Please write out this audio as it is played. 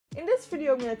In this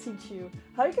video I'm going to teach you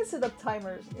how you can set up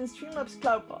timers in Streamlabs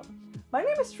Cloudbot. My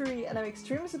name is Trui and I make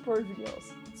streaming support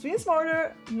videos. Stream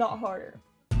smarter, not harder.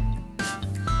 So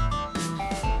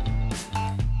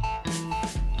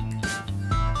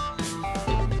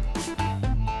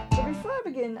before I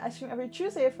begin, I stream every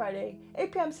Tuesday and Friday, 8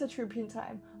 PM Central European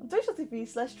Time on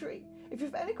twitch.tv/Trui. If you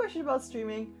have any questions about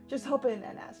streaming, just hop in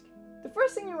and ask. The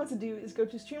first thing you want to do is go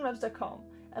to streamlabs.com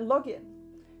and log in.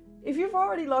 If you've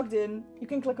already logged in, you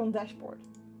can click on Dashboard.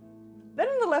 Then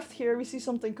on the left here we see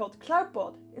something called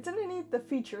Cloudbot. It's underneath the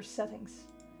feature settings.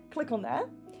 Click on that,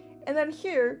 and then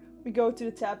here we go to the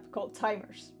tab called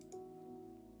Timers.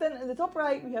 Then in the top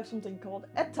right we have something called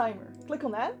Add Timer. Click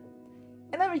on that,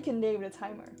 and then we can name the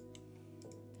timer.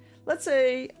 Let's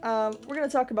say we're going to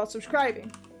talk about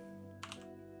subscribing.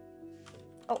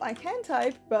 Oh, I can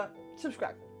type, but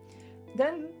subscribe.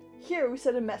 Then here we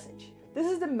set a message. This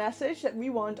is the message that we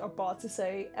want our bot to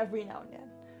say every now and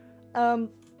then.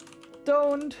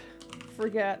 Don't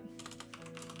forget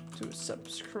to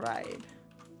subscribe.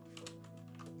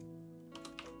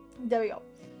 There we go.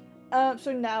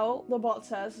 So now the bot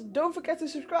says, don't forget to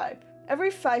subscribe every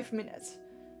 5 minutes.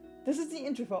 This is the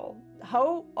interval.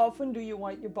 How often do you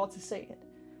want your bot to say it?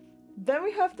 Then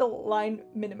we have the line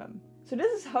minimum. So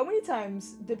this is how many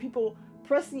times did people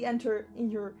press the enter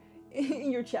in your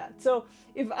chat. So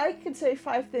if I could say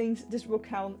 5 things, this will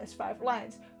count as 5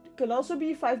 lines. It could also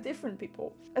be 5 different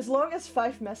people, as long as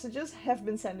 5 messages have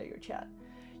been sent to your chat.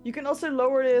 You can also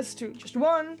lower this to just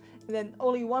 1, and then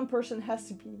only 1 person has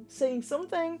to be saying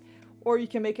something, or you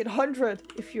can make it 100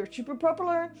 if you're super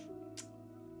popular.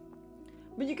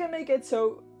 But you can make it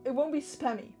so it won't be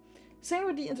spammy. Same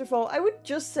with the interval. I would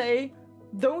just say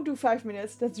don't do 5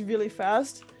 minutes, that's really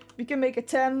fast. We can make it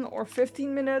 10 or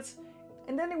 15 minutes.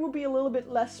 And then it will be a little bit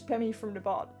less spammy from the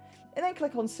bot. And then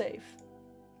click on save.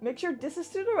 Make sure this is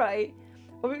to the right,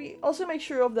 but we also make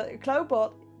sure that the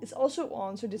Cloudbot is also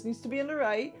on, so this needs to be on the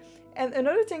right. And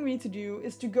another thing we need to do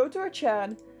is to go to our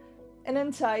chat and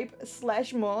then type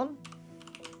 /mod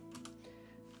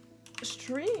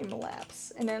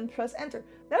Streamlabs and then press enter.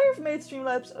 Now we've made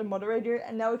Streamlabs a moderator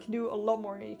and now we can do a lot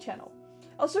more in the channel.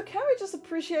 Also, can we just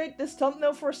appreciate this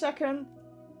thumbnail for a second?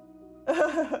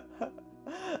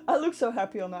 I look so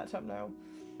happy on that thumbnail.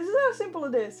 This is how simple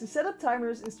it is to set up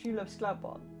timers in Streamlabs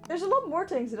Cloudbot. There's a lot more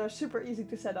things that are super easy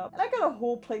to set up, and I got a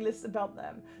whole playlist about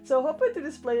them. So hop into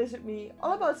this playlist with me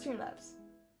all about Streamlabs.